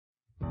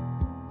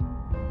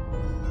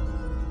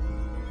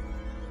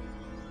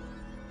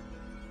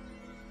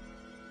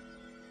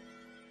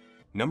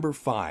Number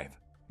 5.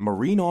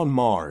 Marine on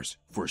Mars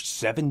for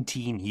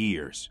 17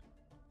 years.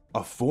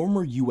 A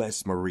former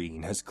U.S.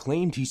 Marine has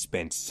claimed he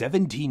spent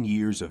 17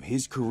 years of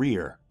his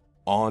career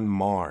on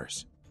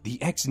Mars. The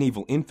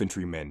ex-naval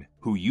infantryman,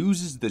 who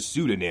uses the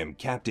pseudonym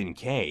Captain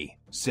K,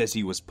 says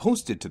he was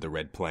posted to the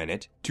Red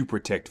Planet to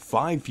protect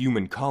 5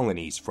 human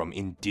colonies from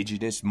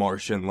indigenous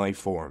Martian life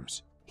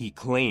forms. He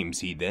claims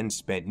he then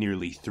spent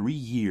nearly 3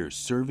 years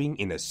serving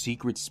in a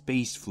secret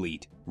space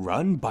fleet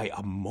run by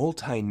a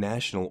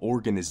multinational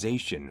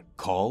organization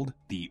called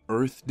the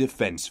Earth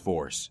Defense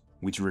Force,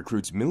 which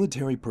recruits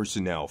military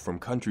personnel from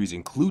countries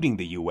including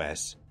the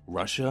US,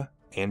 Russia,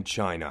 and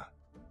China.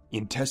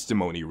 In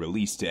testimony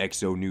released to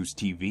XO News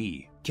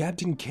TV,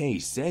 Captain K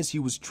says he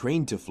was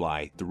trained to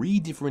fly 3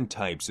 different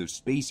types of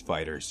space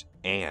fighters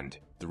and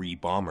 3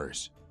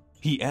 bombers.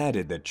 He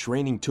added that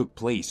training took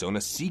place on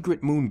a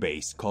secret moon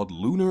base called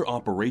Lunar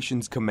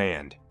Operations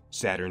Command,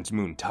 Saturn's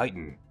moon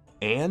Titan,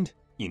 and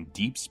in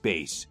deep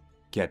space.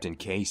 Captain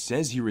K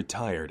says he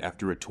retired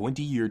after a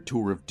 20-year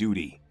tour of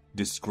duty,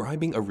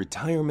 describing a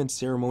retirement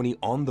ceremony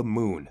on the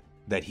moon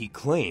that he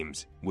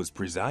claims was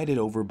presided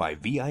over by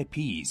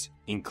VIPs,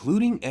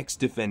 including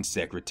ex-Defense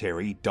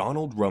Secretary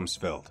Donald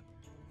Rumsfeld.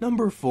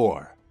 Number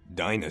 4.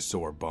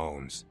 Dinosaur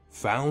bones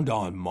found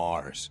on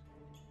Mars.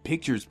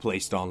 Pictures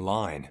placed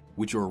online,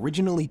 which were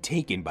originally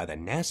taken by the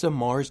NASA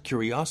Mars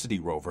Curiosity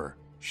rover,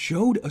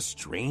 showed a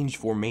strange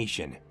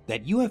formation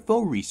that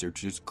UFO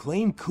researchers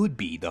claim could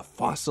be the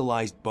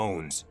fossilized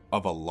bones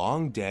of a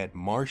long-dead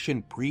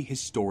Martian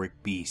prehistoric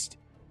beast.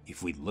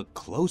 If we look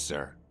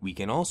closer, we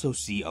can also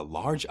see a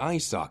large eye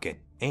socket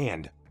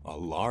and a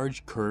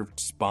large curved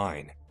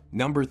spine.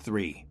 Number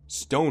 3.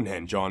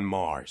 Stonehenge on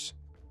Mars.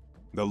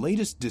 The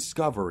latest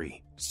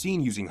discovery,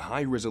 seen using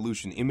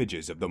high-resolution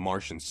images of the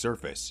Martian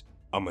surface,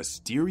 a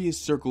mysterious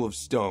circle of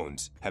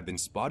stones have been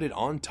spotted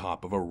on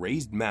top of a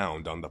raised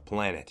mound on the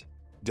planet.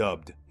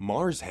 Dubbed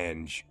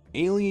Mars-henge,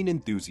 alien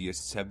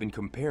enthusiasts have been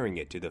comparing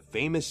it to the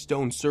famous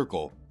stone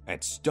circle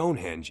at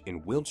Stonehenge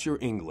in Wiltshire,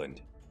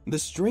 England. The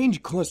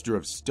strange cluster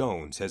of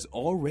stones has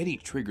already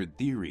triggered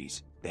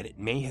theories that it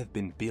may have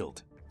been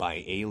built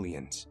by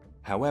aliens.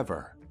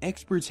 However,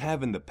 experts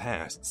have in the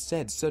past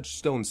said such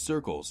stone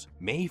circles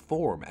may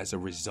form as a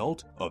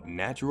result of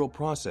natural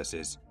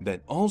processes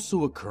that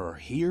also occur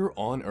here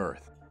on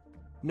Earth.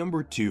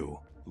 Number 2.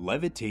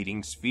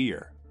 Levitating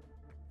Sphere.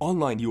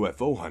 Online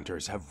UFO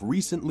hunters have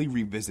recently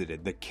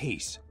revisited the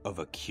case of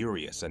a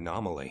curious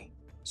anomaly.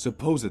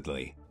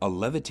 Supposedly, a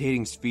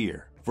levitating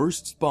sphere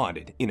first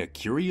spotted in a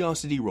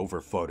Curiosity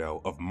rover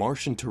photo of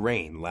Martian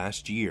terrain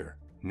last year.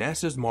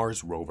 NASA's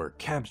Mars rover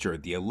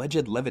captured the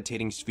alleged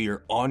levitating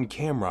sphere on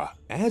camera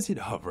as it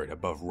hovered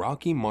above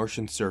rocky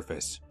Martian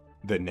surface.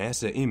 The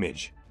NASA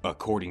image,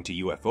 according to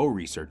UFO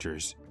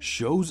researchers,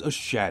 shows a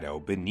shadow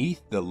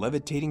beneath the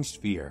levitating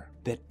sphere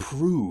that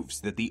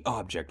proves that the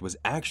object was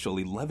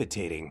actually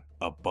levitating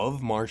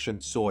above Martian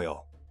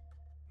soil.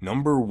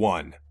 Number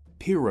 1.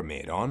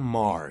 Pyramid on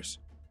Mars.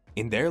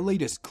 In their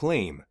latest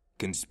claim,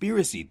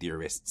 conspiracy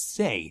theorists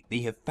say they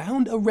have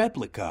found a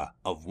replica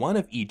of one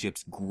of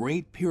Egypt's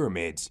Great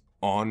Pyramids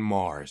on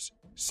Mars.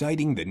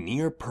 Citing the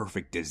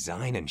near-perfect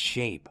design and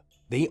shape,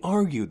 they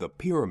argue the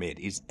pyramid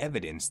is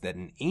evidence that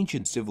an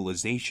ancient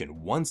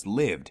civilization once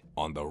lived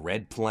on the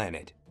Red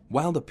Planet.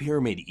 While the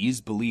pyramid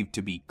is believed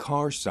to be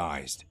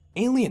car-sized,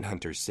 alien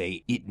hunters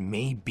say it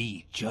may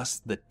be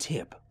just the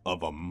tip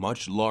of a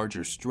much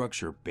larger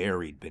structure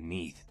buried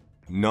beneath.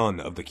 None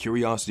of the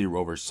Curiosity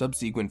rover's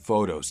subsequent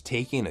photos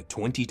taken at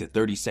 20 to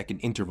 30 second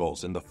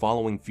intervals in the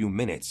following few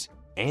minutes,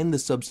 and the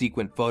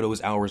subsequent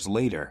photos hours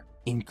later,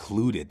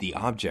 included the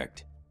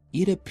object.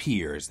 It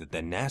appears that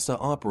the NASA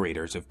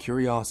operators of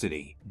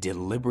Curiosity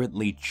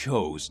deliberately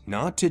chose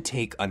not to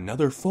take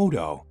another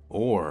photo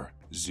or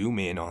zoom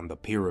in on the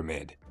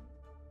pyramid.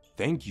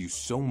 Thank you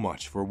so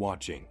much for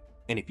watching,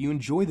 and if you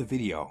enjoy the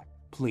video,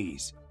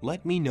 please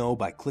let me know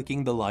by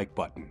clicking the like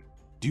button.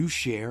 Do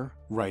share,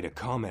 write a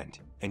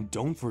comment, and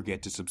don't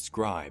forget to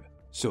subscribe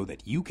so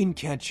that you can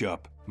catch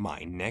up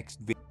my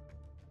next video.